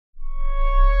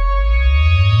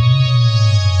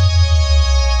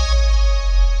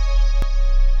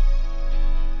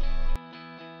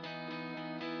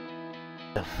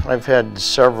I've had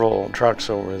several trucks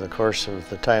over the course of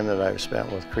the time that I've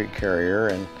spent with Crete Carrier,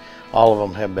 and all of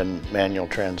them have been manual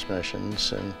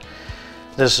transmissions. And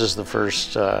this is the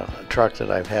first truck that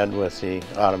I've had with the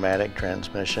automatic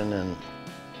transmission, and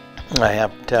I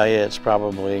have to tell you, it's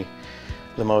probably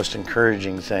the most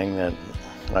encouraging thing that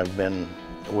I've been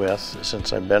with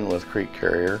since I've been with Crete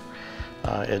Carrier.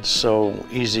 It's so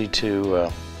easy to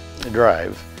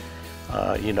drive.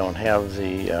 You don't have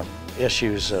the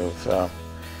issues of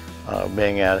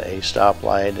being at a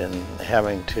stoplight and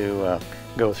having to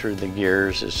go through the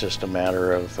gears. It's just a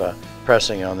matter of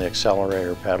pressing on the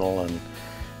accelerator pedal and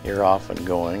you're off and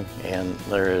going. And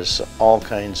there is all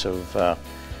kinds of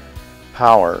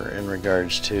power in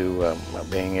regards to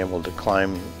being able to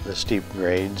climb the steep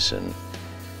grades, and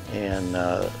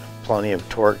plenty of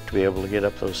torque to be able to get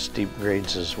up those steep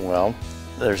grades as well.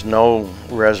 There's no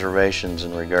reservations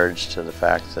in regards to the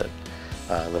fact that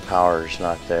the power is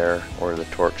not there or the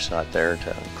torque's not there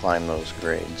to climb those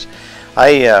grades.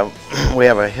 We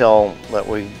have a hill that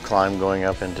we climb going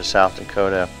up into South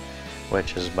Dakota,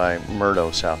 which is by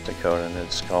Myrtle, South Dakota, and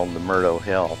it's called the Myrtle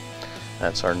Hill.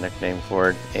 That's our nickname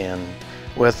for it. And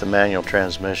with the manual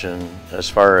transmission, as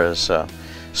far as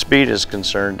speed is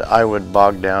concerned, I would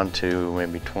bog down to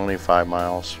maybe 25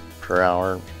 miles per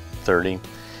hour, 30,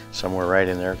 somewhere right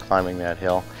in there, climbing that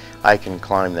hill. I can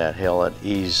climb that hill at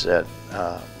ease at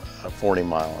 40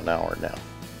 mile an hour now,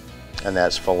 and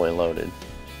that's fully loaded.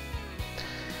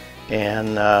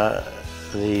 And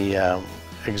the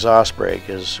exhaust brake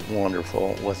is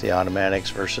wonderful with the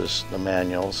automatics versus the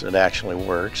manuals. It actually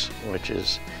works, which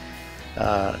is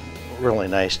really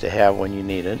nice to have when you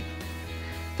need it.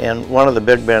 And one of the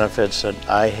big benefits that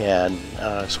I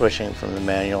had switching from the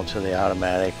manual to the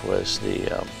automatic was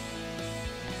the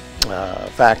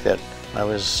fact that I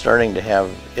was starting to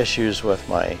have issues with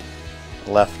my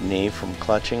left knee from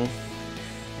clutching,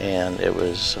 and it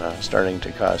was starting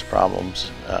to cause problems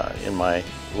in my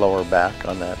lower back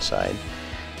on that side.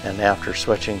 And after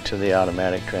switching to the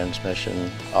automatic transmission,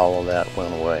 all of that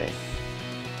went away.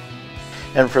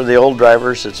 And for the old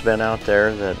drivers that's been out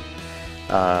there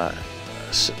that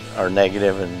are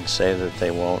negative and say that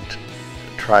they won't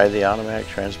try the automatic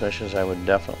transmissions, I would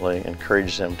definitely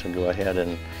encourage them to go ahead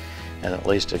and at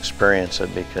least experience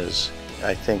it, because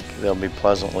I think they'll be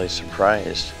pleasantly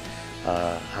surprised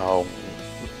how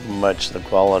much the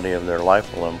quality of their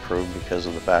life will improve because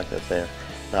of the fact that they're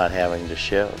not having to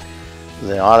shift.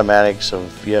 The automatics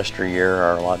of yesteryear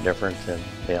are a lot different than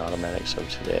the automatics of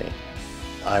today.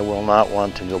 I will not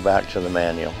want to go back to the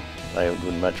manual. I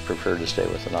would much prefer to stay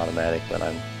with an automatic when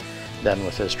I'm done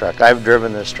with this truck. I've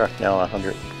driven this truck now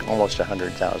almost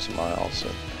 100,000 miles,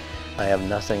 and I have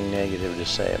nothing negative to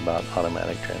say about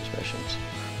automatic transmissions.